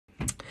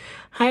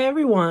Hi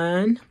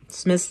everyone,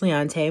 it's Miss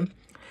LeAnte,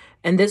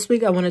 and this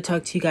week I want to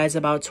talk to you guys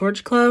about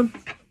Torch Club.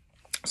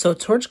 So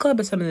Torch Club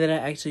is something that I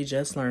actually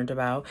just learned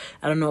about.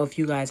 I don't know if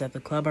you guys at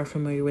the club are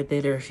familiar with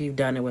it or if you've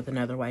done it with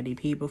another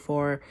YDP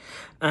before,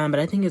 but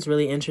I think it's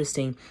really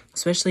interesting,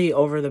 especially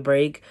over the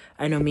break.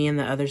 I know me and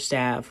the other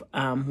staff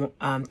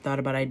thought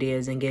about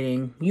ideas and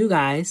getting you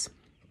guys,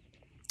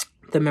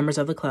 the members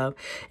of the club,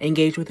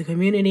 engaged with the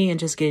community and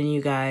just getting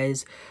you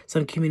guys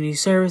some community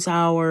service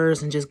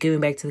hours and just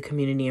giving back to the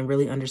community and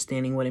really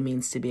understanding what it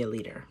means to be a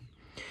leader.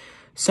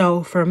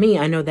 So for me,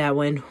 I know that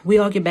when we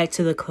all get back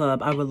to the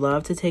club, I would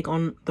love to take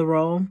on the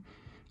role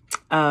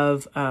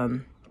of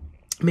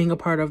being a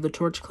part of the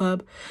Torch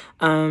Club.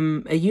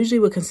 It usually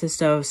would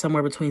consist of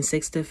somewhere between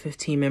 6 to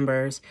 15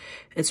 members.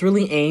 It's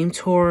really aimed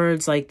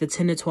towards like the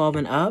 10 to 12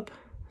 and up.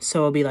 So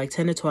it'll be like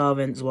 10 to 12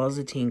 and as well as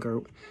a teen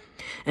group.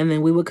 And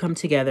then we would come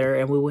together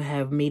and we would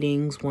have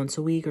meetings once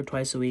a week or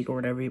twice a week or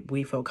whatever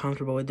we felt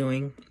comfortable with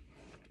doing.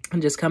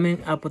 And just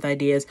coming up with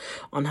ideas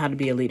on how to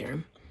be a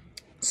leader.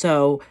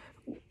 So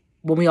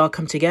when we all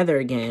come together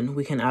again,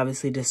 we can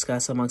obviously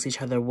discuss amongst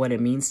each other what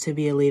it means to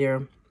be a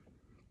leader,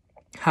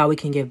 how we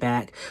can give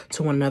back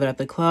to one another at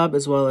the club,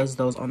 as well as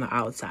those on the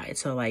outside.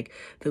 So like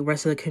the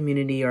rest of the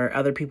community or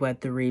other people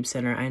at the Reeb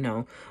Center, I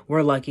know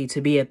we're lucky to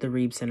be at the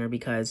Reeb Center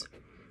because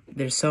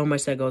there's so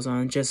much that goes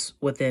on just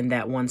within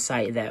that one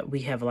site that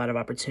we have a lot of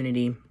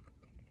opportunity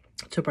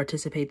to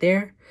participate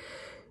there.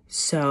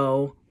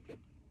 So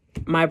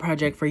my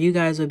project for you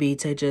guys would be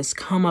to just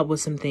come up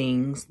with some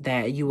things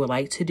that you would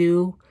like to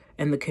do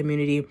in the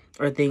community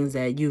or things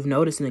that you've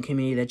noticed in the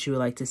community that you would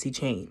like to see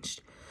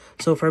changed.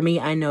 So for me,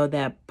 I know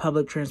that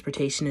public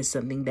transportation is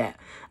something that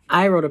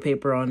I wrote a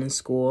paper on in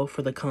school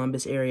for the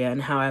Columbus area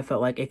and how I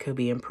felt like it could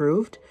be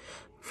improved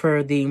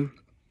for the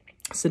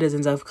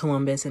citizens of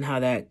Columbus and how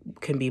that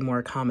can be more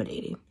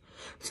accommodating.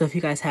 So if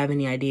you guys have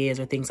any ideas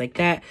or things like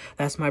that,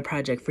 that's my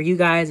project for you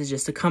guys, is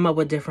just to come up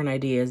with different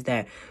ideas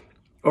that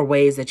or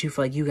ways that you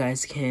feel like you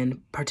guys can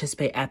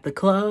participate at the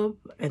club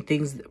and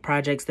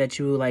projects that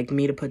you would like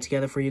me to put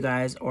together for you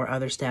guys or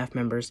other staff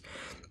members.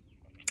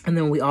 And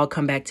then when we all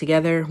come back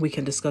together, we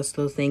can discuss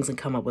those things and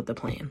come up with a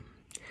plan.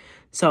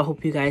 So I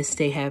hope you guys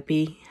stay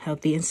happy,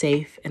 healthy, and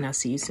safe, and I'll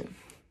see you soon.